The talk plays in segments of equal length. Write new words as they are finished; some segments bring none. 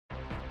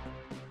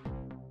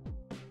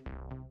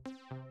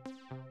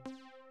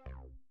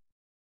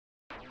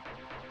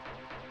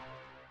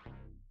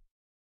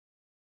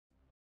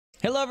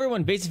Hello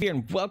everyone, Vaesive here,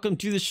 and welcome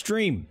to the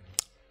stream.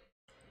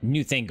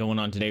 New thing going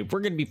on today. We're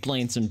going to be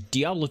playing some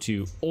Diablo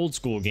 2 old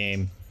school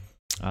game.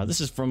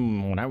 This is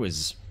from when I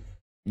was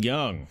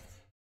young.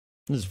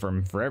 This is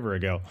from forever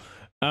ago.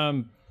 But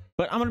I'm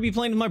going to be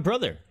playing with my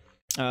brother.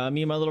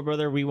 Me and my little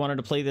brother, we wanted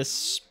to play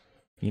this,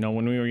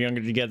 when we were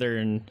younger together,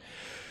 and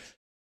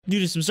due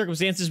to some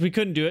circumstances, we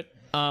couldn't do it.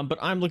 But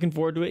I'm looking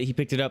forward to it. He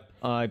picked it up,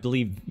 I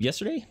believe,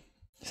 yesterday?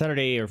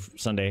 Saturday or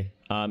Sunday.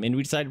 And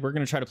we decided we're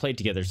going to try to play it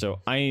together. So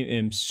I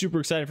am super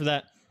excited for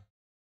that.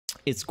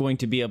 It's going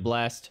to be a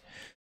blast.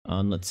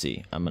 Let's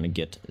see. I'm going to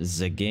get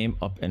the game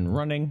up and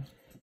running.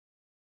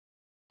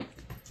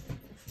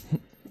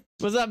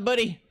 What's up,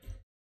 buddy?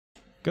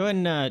 Go ahead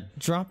and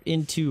drop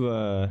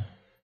into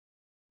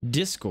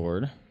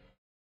Discord.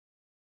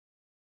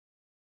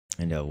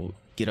 And we'll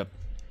get up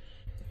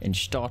and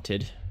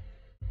started.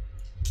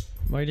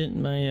 Why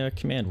didn't my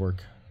command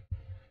work?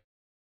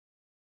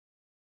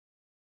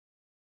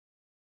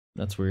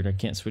 That's weird. I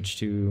can't switch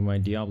to my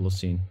Diablo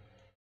scene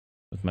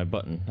with my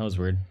button. That was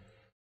weird.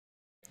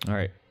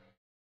 Alright.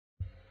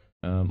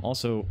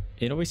 Also,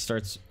 it always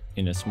starts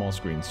in a small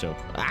screen, so...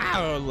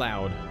 Ow,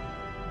 loud!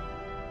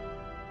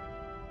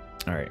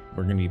 Alright,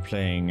 we're gonna be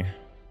playing...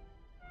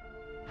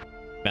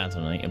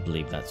 Battle Knight. I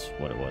believe that's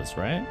what it was,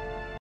 right?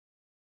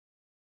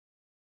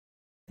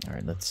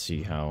 Alright, let's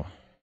see how...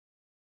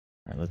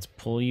 Alright, let's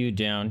pull you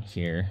down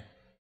here.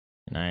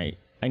 And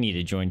I need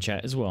to join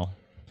chat as well.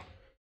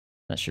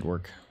 That should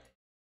work.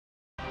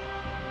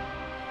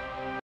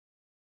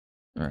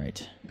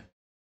 Alright.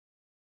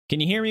 Can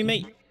you hear me,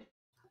 mate?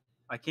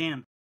 I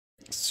can.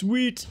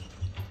 Sweet.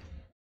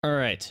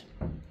 Alright.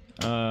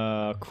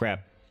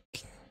 Crap.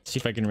 See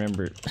if I can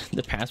remember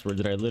the password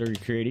that I literally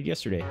created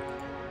yesterday.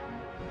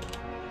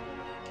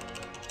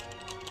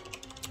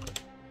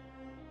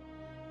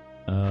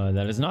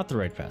 That is not the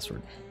right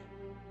password.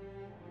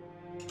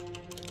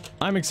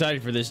 I'm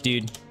excited for this,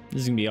 dude.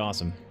 This is gonna be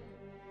awesome.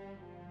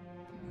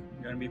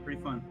 Gonna be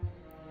pretty fun.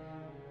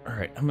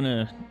 Alright, I'm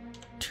gonna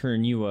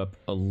turn you up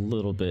a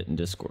little bit in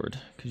Discord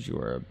because you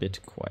are a bit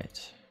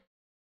quiet.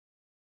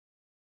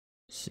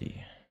 Let's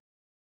see.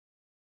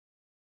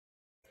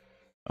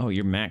 Oh,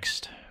 you're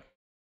maxed.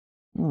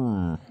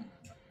 I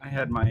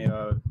had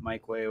my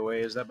mic way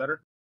away. Is that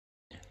better?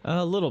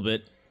 A little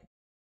bit.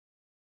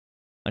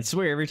 I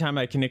swear every time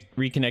I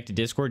reconnect to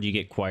Discord, you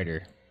get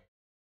quieter.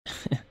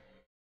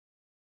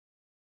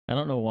 I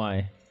don't know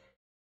why.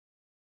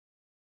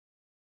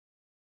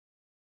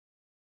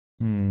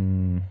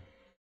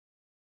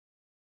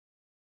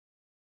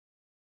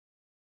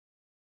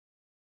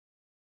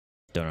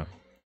 Don't know.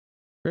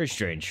 Very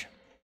strange.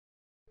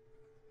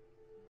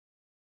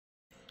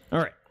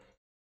 Alright.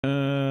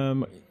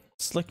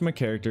 Select my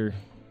character.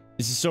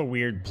 This is so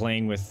weird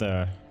playing with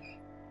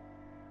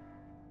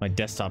my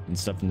desktop and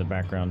stuff in the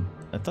background.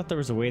 I thought there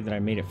was a way that I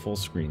made it full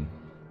screen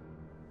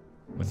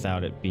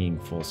without it being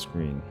full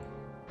screen.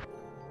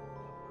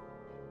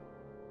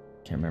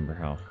 Can't remember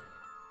how.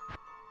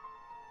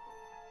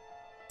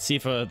 See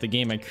if the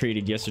game I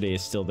created yesterday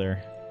is still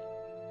there.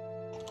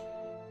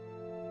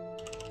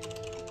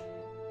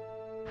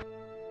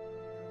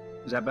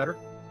 Is that better?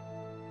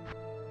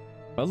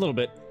 A little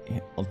bit.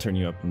 I'll turn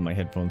you up in my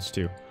headphones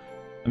too.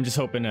 I'm just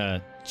hoping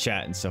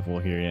chat and stuff will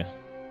hear you.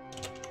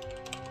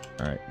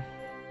 Alright.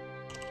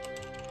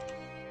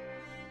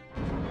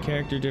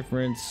 Character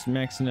difference,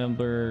 max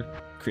number,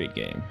 create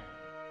game.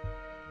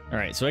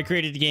 Alright, so I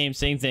created the game,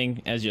 same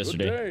thing as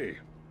yesterday. Good day.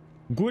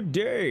 Good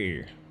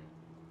day.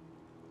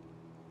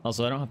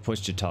 Also, I don't have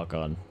push to talk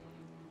on.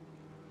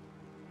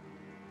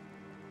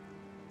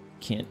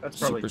 That's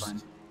probably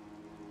fine.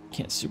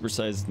 Can't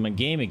supersize my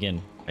game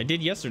again. I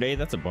did yesterday,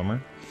 that's a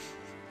bummer.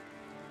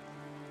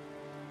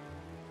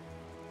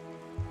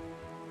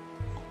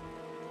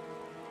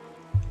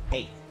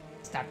 Hey,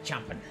 stop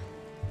chomping.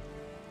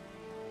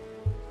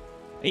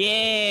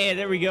 Yeah,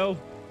 there we go.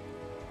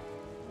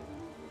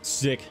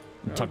 Sick.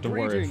 Talk to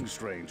Greetings,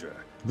 stranger.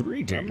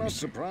 Greetings. I'm not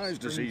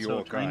surprised to see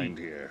your kind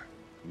here.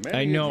 Many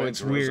I know,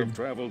 it's adventurers weird. have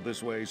traveled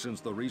this way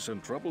since the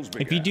recent troubles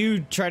began. If you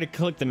do try to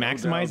click the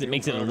maximize, it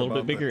makes it a little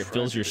bit bigger. It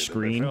fills your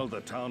screen. The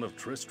town of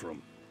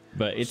Tristram.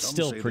 But it's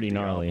still pretty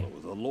gnarly.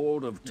 Diablo, the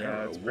Lord of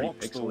Terror,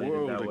 walks the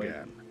world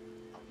again.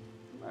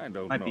 I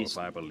don't know if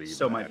I believe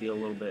still that, might be a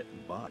little bit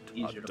but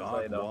easier a to dark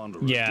play though.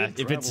 wanderer Yeah,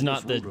 did if it's travel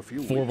not the this route a few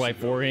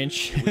 4x4 weeks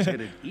inch. ago. He was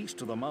headed east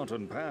to the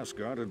mountain pass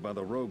guarded by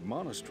the rogue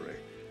monastery.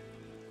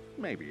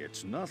 Maybe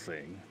it's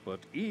nothing,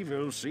 but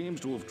evil seems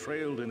to have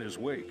trailed in his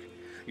wake.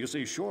 You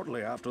see,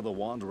 shortly after the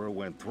wanderer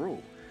went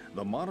through,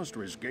 the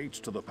monastery's gates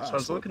to the pass So I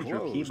was looking were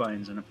through closed.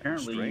 keybinds, and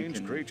apparently you Strange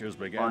can creatures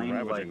began find,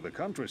 ravaging like, the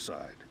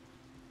countryside.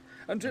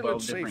 Until 12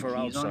 it's different safer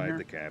keys on outside here?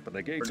 the camp, and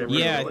the gates For are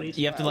different Yeah, abilities?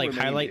 you have to like I'll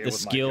remain highlight here the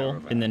with my skill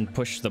caravan. and then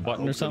push the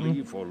button or I hope to something.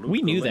 leave for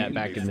We knew Luke that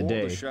back in the before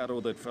day. The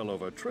shadow that fell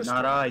over Tristram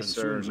Not I,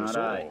 sir, consumes us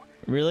not I. all.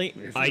 Really?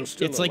 If you're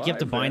still It's like you have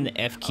to alive, bind then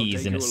the F I'll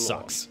keys take and you it along.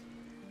 sucks.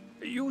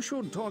 You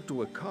should talk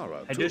to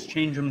Akara, I too. just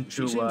changed them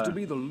She to seems to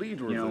be the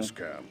leader of this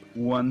camp.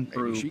 1 Maybe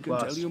through she can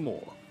plus. tell you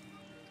more.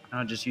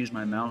 I'll just use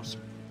my mouse.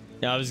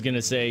 I was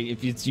gonna say,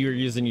 if you're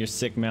using your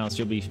sick mouse,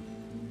 you'll be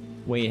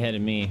way ahead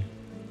of me.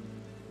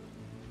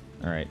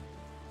 All right.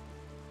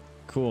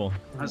 Cool.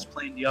 I was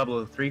playing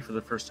Diablo 3 for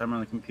the first time on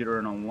the computer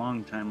in a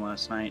long time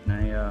last night,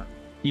 and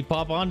You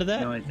pop onto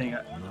that? the only thing,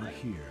 Not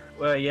here.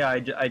 well, yeah, I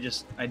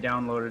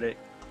downloaded it.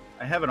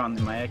 I have it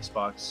on my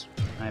Xbox.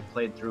 I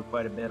played through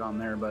quite a bit on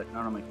there, but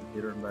not on my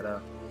computer.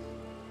 But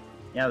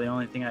yeah, the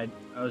only thing I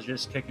was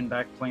just kicking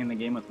back, playing the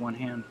game with one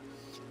hand.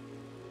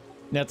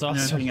 That's The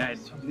awesome.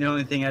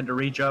 only thing I had to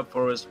reach up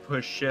for was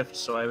push shift,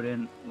 so I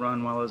didn't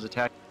run while I was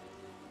attacking.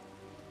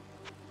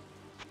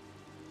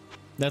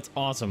 That's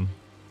awesome.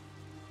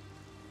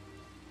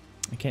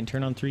 I can't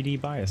turn on 3D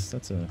bias.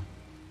 That's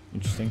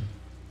interesting.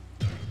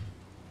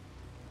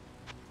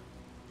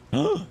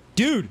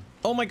 Dude!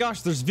 Oh my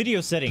gosh, there's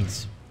video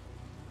settings.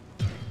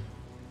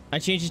 I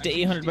changed it to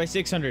 800 by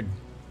 600.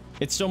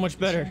 It's so much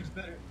better.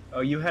 Oh,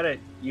 you had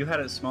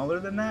it smaller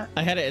than that?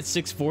 I had it at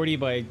 640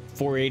 by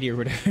 480 or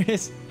whatever it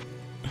is.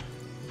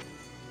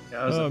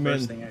 That was Oh, the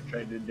first man. thing I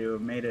tried to do.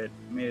 Made it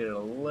a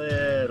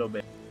little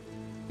bit.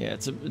 Yeah,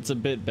 it's a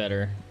bit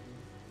better.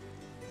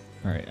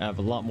 All right, I have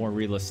a lot more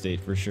real estate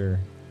for sure.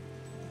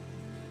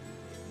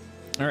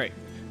 All right,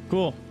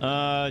 cool.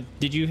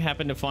 Did you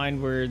happen to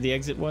find where the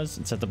exit was?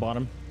 It's at the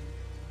bottom.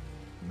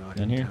 Not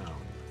Down in here? town.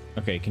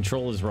 Okay,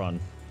 control is run.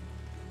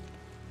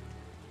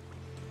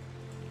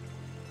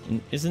 And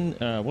isn't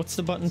what's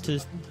the button to?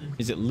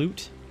 Is it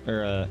loot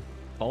or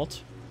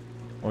alt,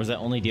 or is that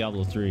only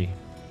Diablo 3?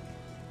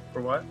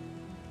 For what?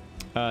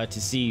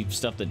 To see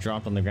stuff that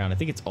dropped on the ground. I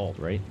think it's alt,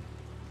 right?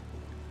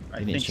 I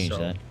They didn't think change so.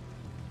 that.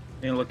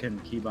 Let me look in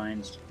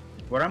keybinds.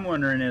 What I'm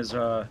wondering is,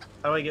 how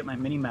do I get my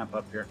mini map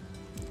up here?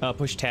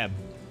 Push tab.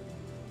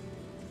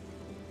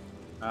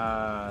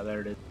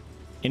 There it is.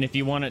 And if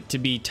you want it to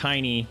be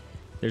tiny,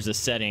 there's a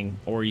setting,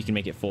 or you can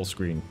make it full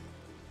screen.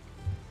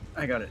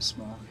 I got it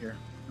small here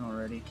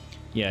already.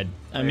 Yeah,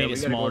 I yeah, made we it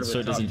gotta small go to so the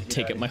it top to doesn't get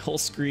take out up of my here. whole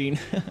screen.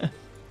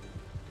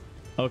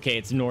 Okay,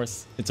 it's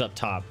north. It's up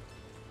top.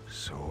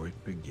 So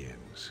it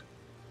begins.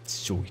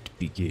 So it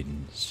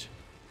begins.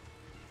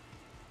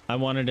 I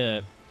wanted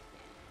to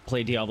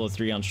play Diablo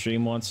 3 on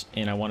stream once,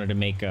 and I wanted to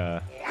make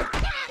a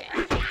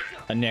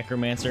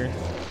necromancer.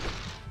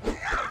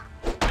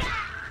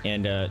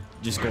 And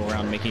just go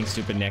around making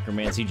stupid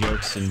necromancy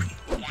jokes and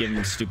give him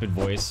a stupid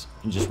voice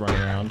and just run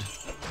around.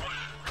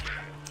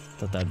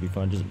 Thought that'd be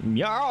fun. Just,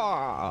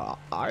 yeah,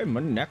 I'm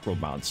a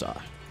necromancer.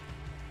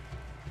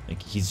 Like,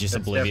 he's just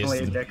That's oblivious.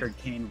 definitely a to the- Deckard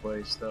Cain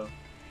voice, though.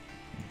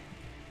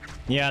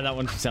 Yeah, that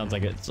one sounds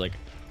like it. It's like,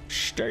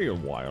 stay a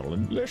while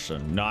and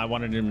listen. No, I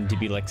wanted him to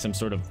be like some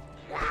sort of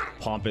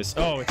pompous.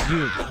 Oh, it's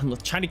you. I'm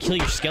trying to kill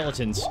your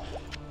skeletons.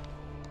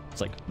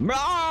 It's like,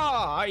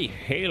 I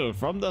hail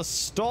from the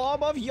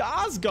storm of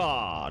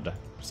Yasgard.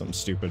 Something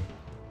stupid.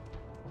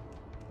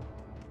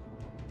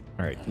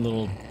 All right,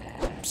 little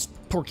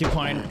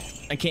porcupine.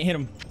 I can't hit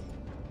him.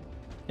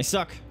 I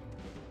suck.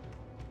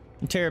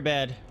 I'm terrible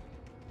bad.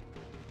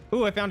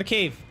 Ooh, I found a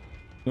cave.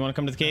 You want to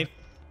come to the cave?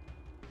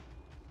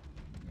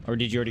 Or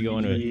did you already go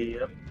into it?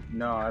 Yep.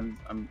 No,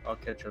 I'll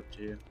catch up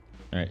to you.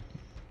 All right.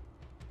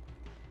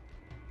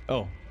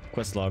 Oh,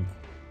 quest log.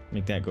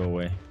 Make that go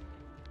away.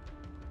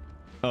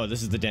 Oh,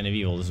 this is the Den of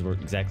Evil. This is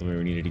exactly where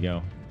we needed to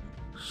go.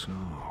 So,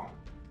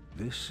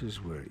 this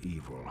is where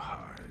evil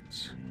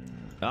hides.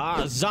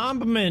 Ah,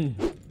 Zombieman!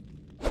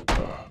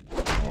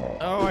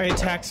 Oh, I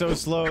attack so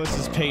slow. This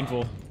is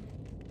painful.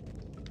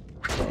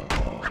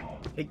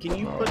 Hey, can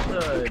you put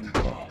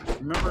the...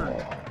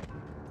 Remember,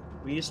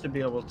 we used to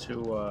be able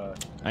to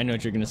I know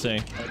what you're gonna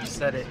say.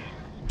 set it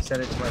to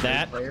like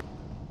That? player.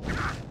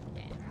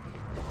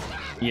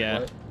 Yeah.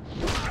 What?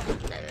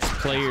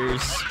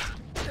 Players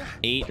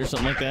 8 or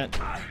something like that.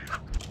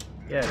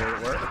 Yeah, did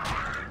it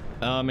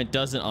work? It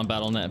doesn't on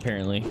Battle.net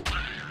apparently.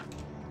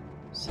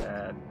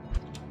 Sad.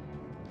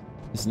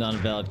 It's not a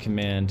valid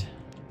command.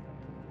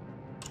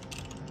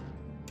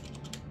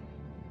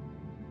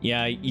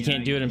 Yeah, you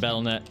can't do it in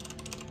Battle.net.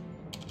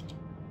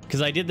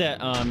 Because I did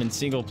that in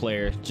single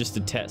player just to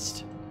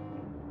test.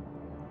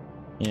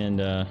 And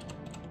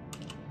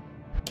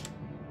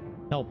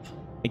help.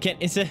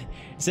 It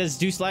says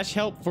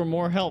do/help for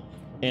more help.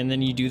 And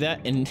then you do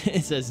that and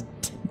it says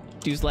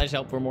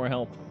do/help for more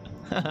help.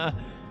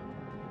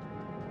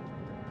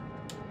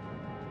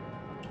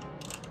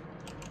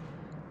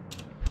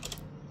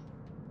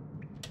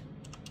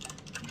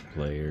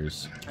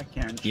 Players. I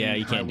can't. Yeah,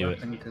 you change my can't do it.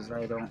 weapon because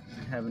I don't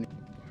have any.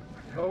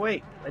 Oh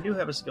wait, I do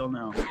have a skill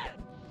now.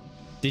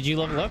 Did you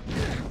level up?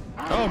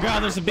 Oh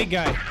god, there's a big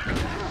guy.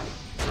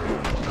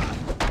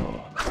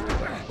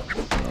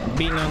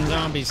 Beating on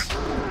zombies.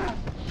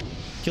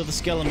 Kill the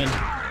skeleton.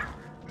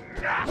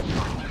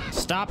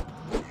 Stop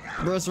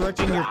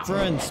resurrecting your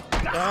friends.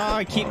 Oh,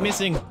 I keep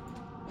missing.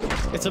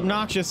 It's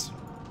obnoxious.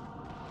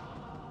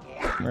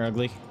 You're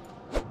ugly.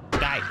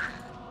 Die.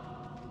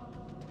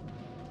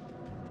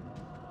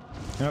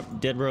 Yep,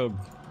 dead rogue.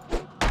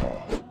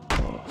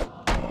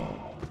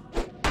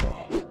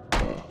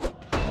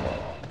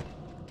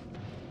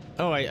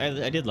 Oh,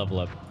 I did level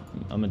up.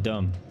 I'm a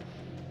dumb.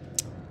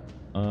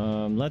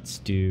 Let's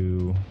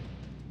do...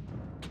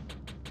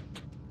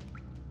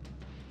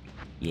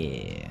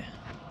 Yeah.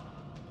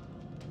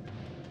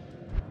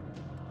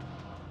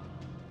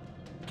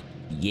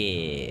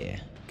 Yeah.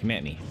 Come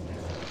at me.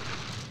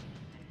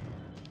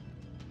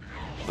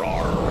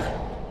 Roar.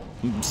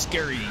 I'm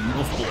scary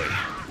wolf boy.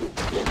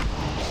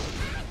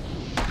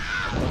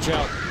 Watch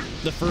out.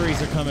 The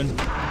furries are coming.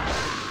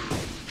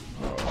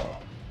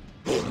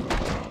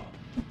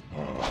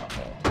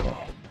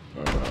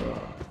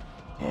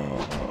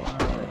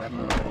 I'm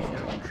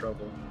already in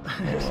trouble.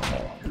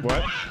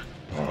 What?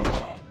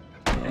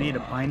 I need to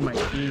find my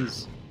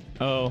keys.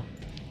 Oh.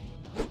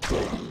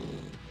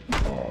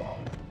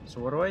 So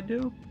what do I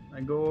do?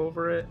 I go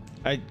over it.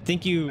 I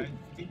think you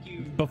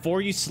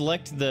before you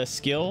select the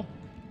skill,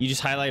 you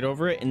just highlight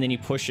over it and then you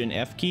push an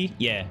F key.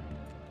 Yeah.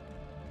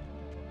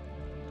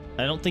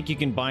 I don't think you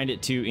can bind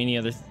it to any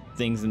other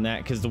things than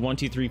that because the 1,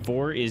 2, 3,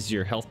 4 is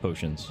your health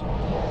potions.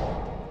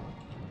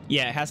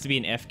 Yeah, it has to be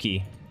an F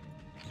key.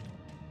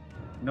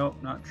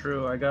 Nope, not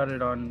true. I got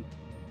it on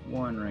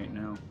 1 right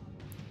now.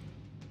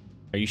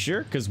 Are you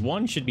sure? Because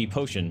 1 should be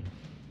potion.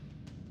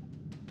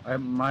 I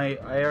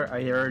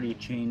already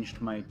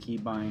changed my key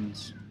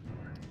binds.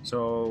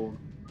 So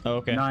Oh,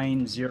 okay.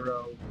 9,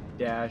 0,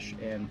 dash,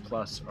 and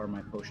plus are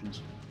my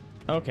potions.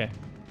 Okay.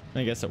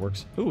 I guess that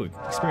works. Ooh,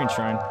 experience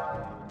shrine.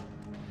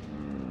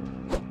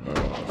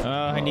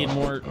 I need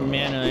more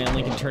mana. I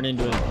only can turn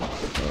into a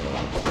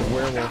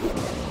werewolf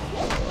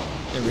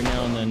every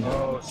now and then.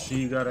 Oh, so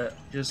you gotta,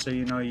 just so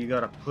you know, you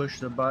gotta push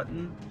the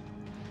button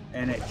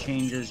and it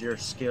changes your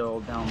skill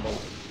down below.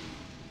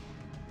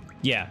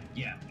 Yeah.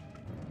 Yeah.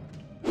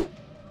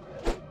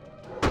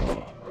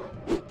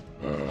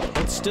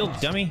 Hold still,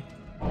 dummy.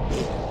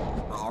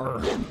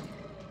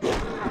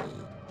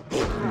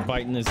 I'm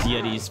biting this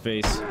Yeti's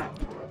face.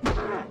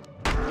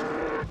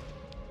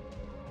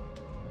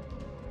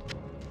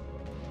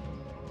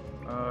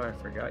 Oh, I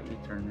forgot you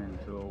turned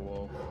into a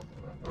wolf.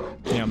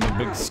 Yeah, I'm a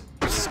big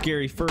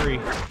scary furry.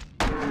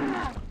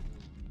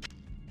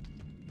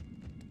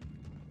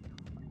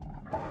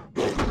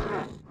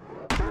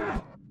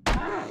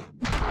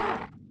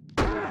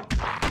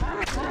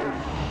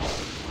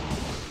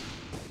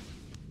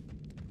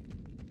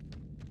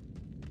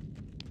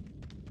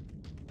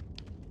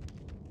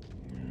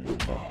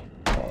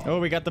 Oh,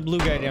 we got the blue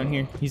guy down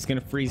here. He's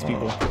gonna freeze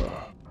people.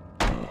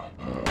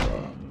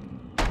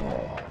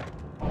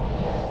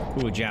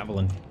 Ooh, a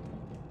javelin.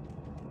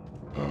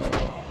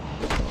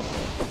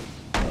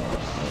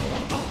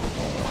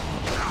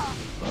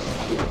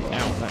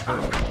 Ow, that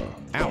hurt.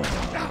 Ow.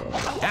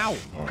 Ow!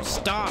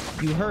 Stop!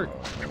 You hurt.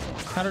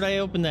 How did I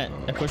open that?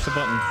 I pushed the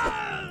button.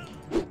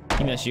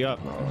 He messed you up.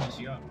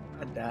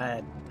 I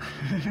died.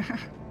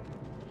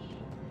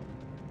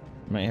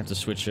 Might have to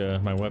switch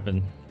my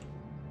weapon.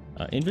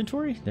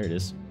 Inventory? There it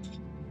is.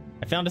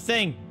 I found a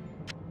thing!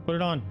 Put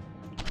it on.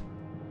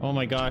 Oh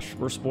my gosh,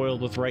 we're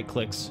spoiled with right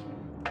clicks.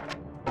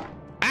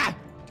 Ah!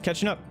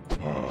 Catching up.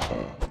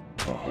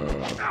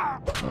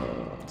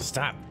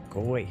 Stop.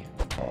 Go away.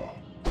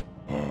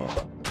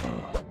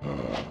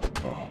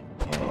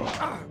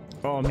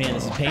 Oh man,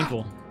 this is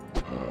painful.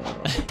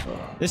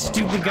 This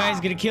stupid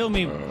guy's gonna kill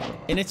me,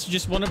 and it's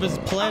just one of his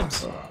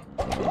plebs.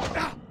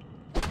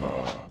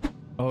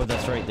 Oh,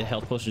 that's right. The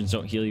health potions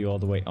don't heal you all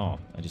the way. Oh,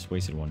 I just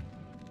wasted one.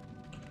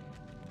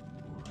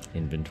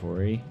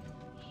 Inventory.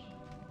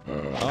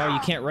 Oh, you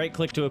can't right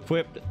click to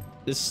equip.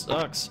 This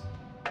sucks.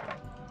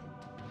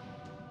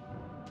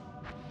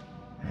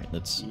 Alright,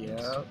 let's...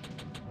 Yep.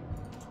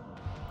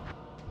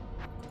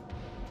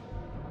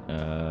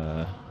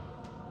 I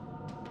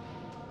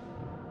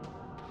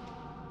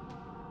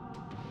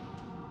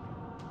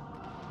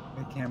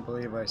can't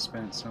believe I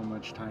spent so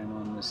much time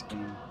on this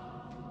game.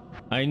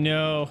 I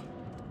know.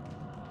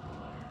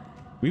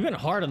 We went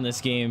hard on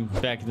this game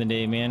back in the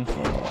day, man.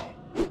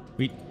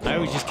 I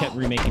always just kept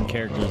remaking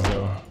characters,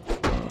 though.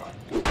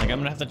 Like, I'm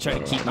gonna have to try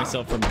to keep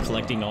myself from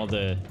collecting all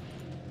the...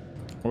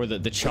 Or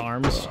the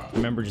charms. I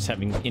remember just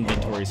having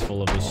inventories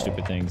full of those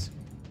stupid things.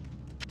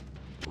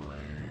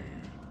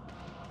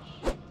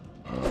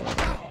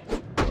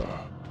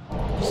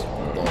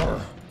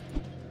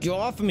 Get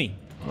off of me!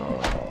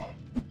 I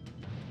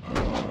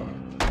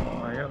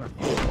got a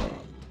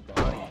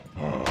body.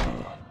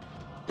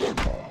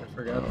 I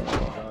forgot to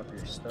drop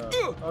your stuff.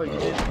 Oh, you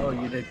did. Oh,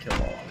 you did kill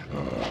all.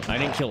 I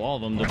didn't kill all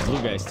of them. The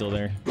blue guy's still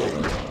there.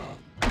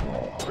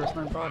 Where's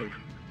my body?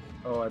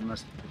 Oh, I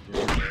must have picked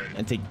it up.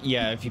 I think,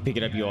 yeah, if you pick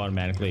it up, you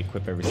automatically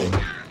equip everything.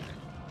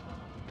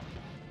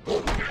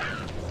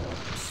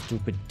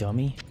 Stupid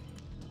dummy.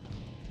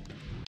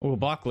 Oh, a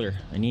buckler.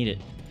 I need it.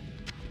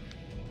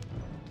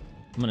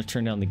 I'm gonna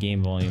turn down the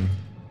game volume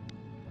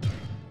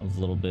a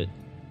little bit.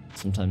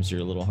 Sometimes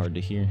you're a little hard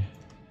to hear.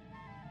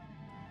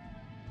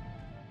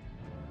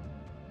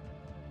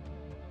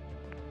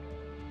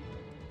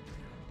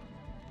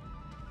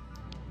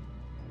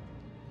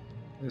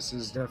 This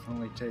is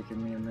definitely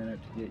taking me a minute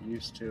to get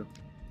used to.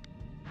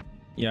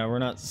 Yeah, we're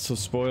not so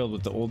spoiled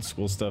with the old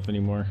school stuff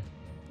anymore.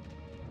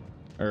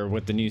 Or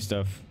with the new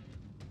stuff.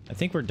 I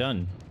think we're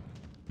done.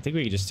 I think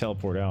we can just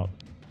teleport out.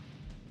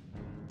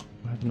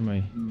 What happened to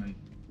my...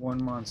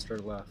 One monster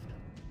left.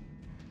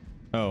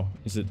 Oh,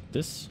 is it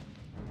this?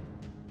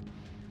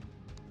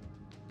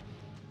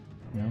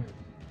 No.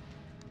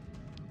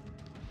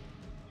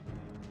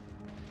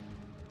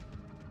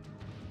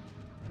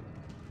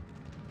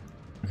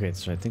 Okay,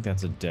 so I think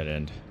that's a dead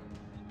end.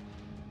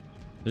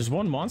 There's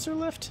one monster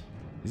left?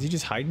 Is he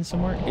just hiding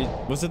somewhere?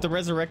 Was it the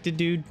resurrected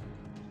dude?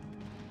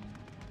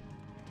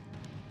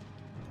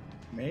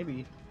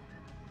 Maybe.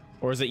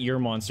 Or is it your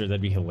monster?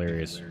 That'd be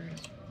hilarious.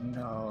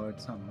 No,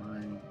 it's not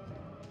mine.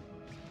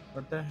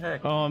 What the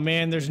heck? Oh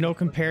man, there's no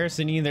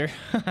comparison either.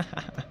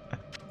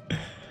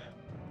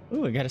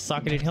 Ooh, I got a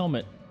socketed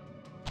helmet.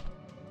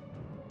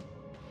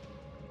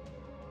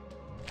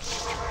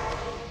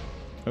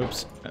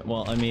 Oops.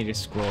 Well, I made a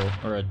scroll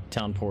or a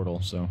town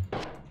portal, so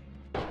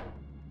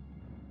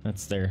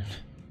that's there.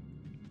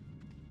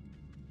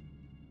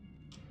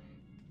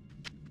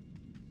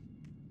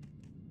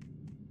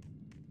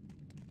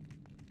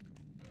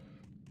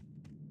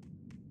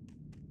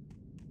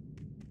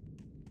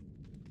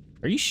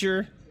 Are you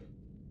sure?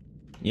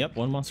 Yep,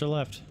 one monster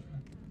left.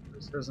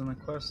 It says in the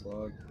quest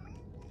log.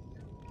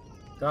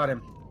 Got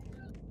him.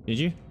 Did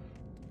you?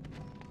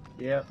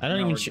 Yeah. I don't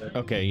even show.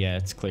 Okay, yeah,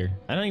 it's clear.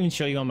 I don't even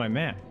show you on my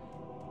map.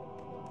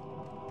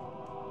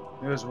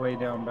 It was way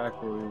down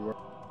back where we were.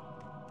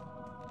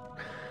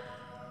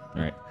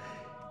 Alright.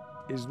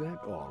 Is that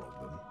all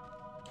of them?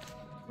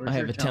 Where's I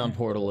have your a town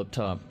portal up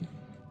top.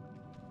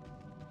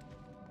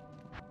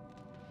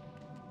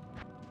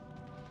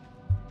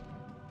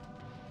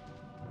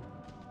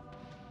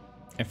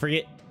 I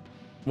forget.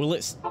 Well,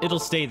 it'll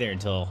stay there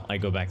until I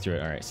go back through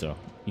it. Alright, so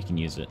you can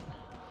use it.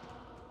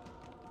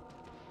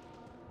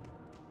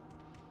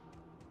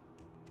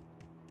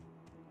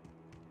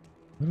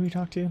 Who do we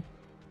talk to?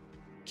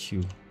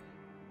 Q.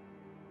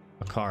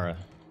 Akara.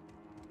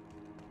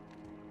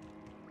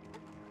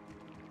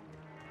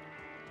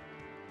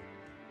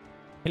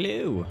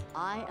 Hello.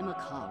 I am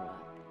Akara,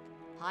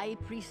 High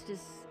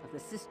Priestess of the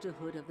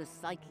Sisterhood of the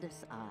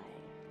Sightless Eye.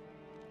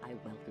 I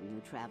welcome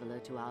you, traveler,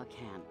 to our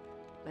camp,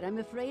 but I'm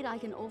afraid I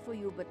can offer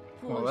you but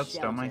poor Well, that's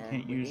dumb. I shelter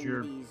can't use within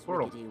your these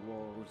portal. rickety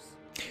walls.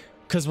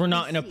 Because we're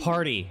not in a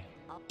party,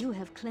 You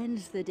have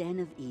cleansed the den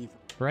of evil.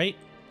 right?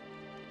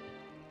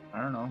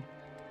 I don't know.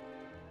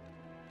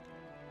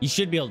 You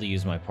should be able to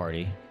use my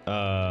party.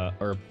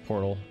 Or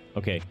portal.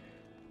 Okay.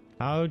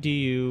 How do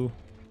you...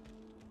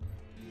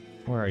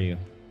 Where are you?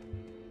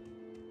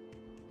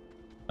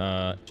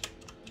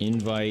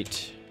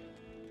 Invite...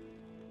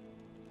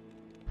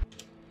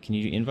 Can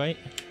you invite?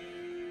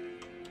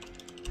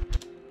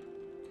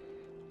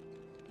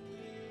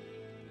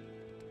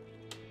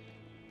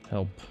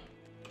 Help.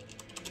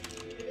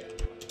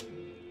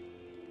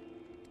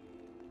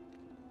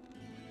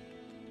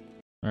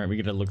 Alright, we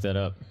gotta look that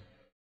up.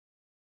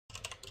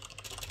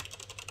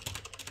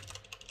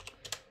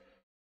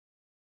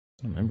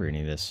 I don't remember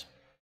any of this.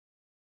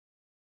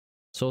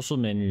 Social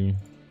menu.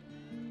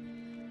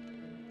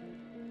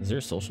 Is there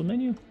a social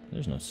menu?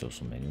 There's no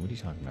social menu. What are you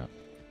talking about?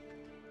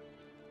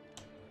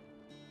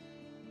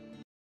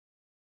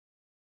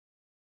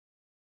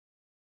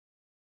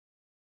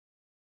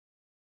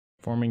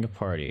 Forming a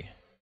party.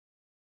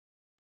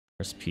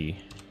 Press P.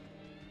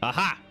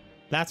 Aha!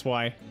 That's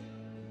why.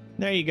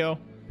 There you go.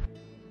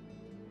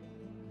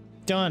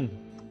 Done.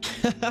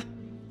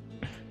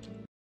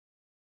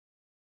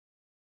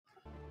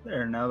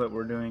 There, now that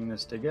we're doing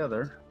this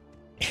together.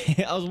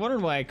 I was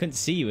wondering why I couldn't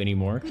see you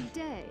anymore. Good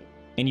day.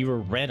 And you were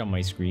red on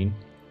my screen.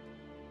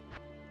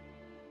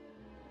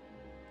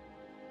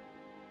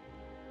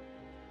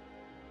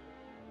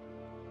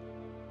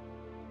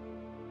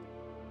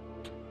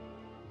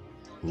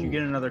 Did you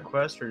get another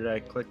quest, or did I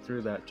click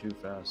through that too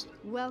fast?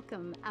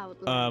 Welcome,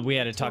 Outlander. We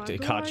had to talk our to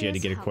Katya to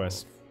get a glorious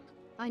quest. house.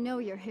 I know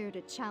you're here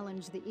to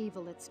challenge the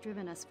evil that's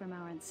driven us from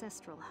our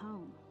ancestral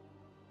home.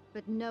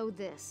 But know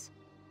this.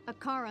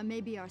 Akara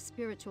may be our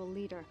spiritual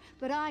leader,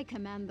 but I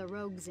command the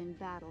rogues in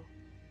battle.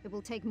 It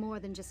will take more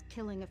than just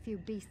killing a few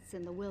beasts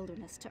in the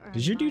wilderness to earn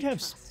Does your my dude have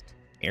trust.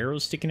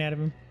 arrows sticking out of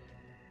him?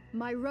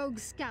 My rogue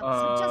scouts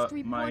have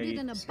just my reported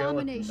an skeleton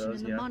abomination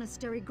does, in the yeah.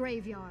 monastery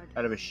graveyard.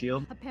 Out of a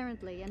shield?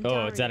 Apparently,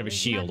 Oh, it's out of a Andario is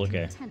shield, not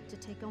okay. content to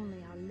take only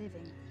our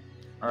living.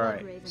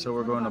 Alright, Bloodraven, so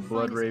we're one going to of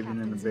our finest Bloodraven in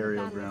the captains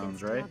burial battle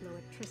grounds, against right? Diablo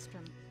at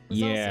Tristram, was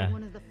Yeah. also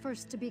one of the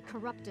first to be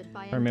corrupted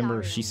by I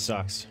remember, Andario. she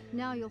sucks.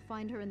 Now you'll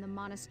find her in the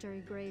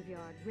monastery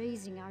graveyard,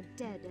 raising our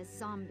dead as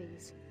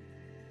zombies.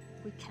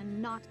 We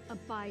cannot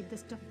abide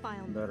this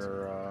defilement.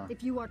 Better,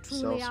 if you are sell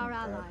truly some our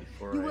crap ally,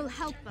 before you I will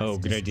help us Oh,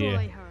 good destroy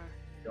idea. her.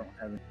 don't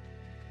have it.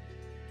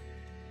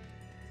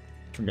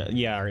 Forgot.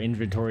 Yeah, our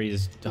inventory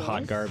is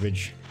hot Yes?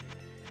 garbage.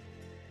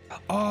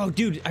 Oh,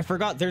 dude, I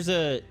forgot. There's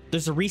a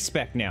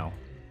respec now.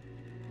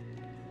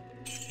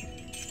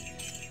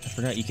 I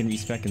forgot you can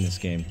respec in this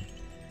game.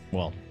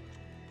 Well,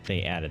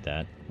 they added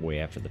that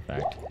way after the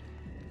fact. All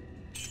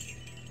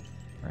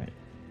right.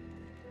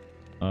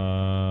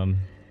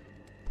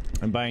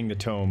 I'm buying the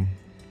tome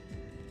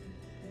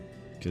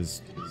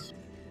because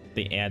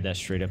they add that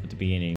straight up at the beginning.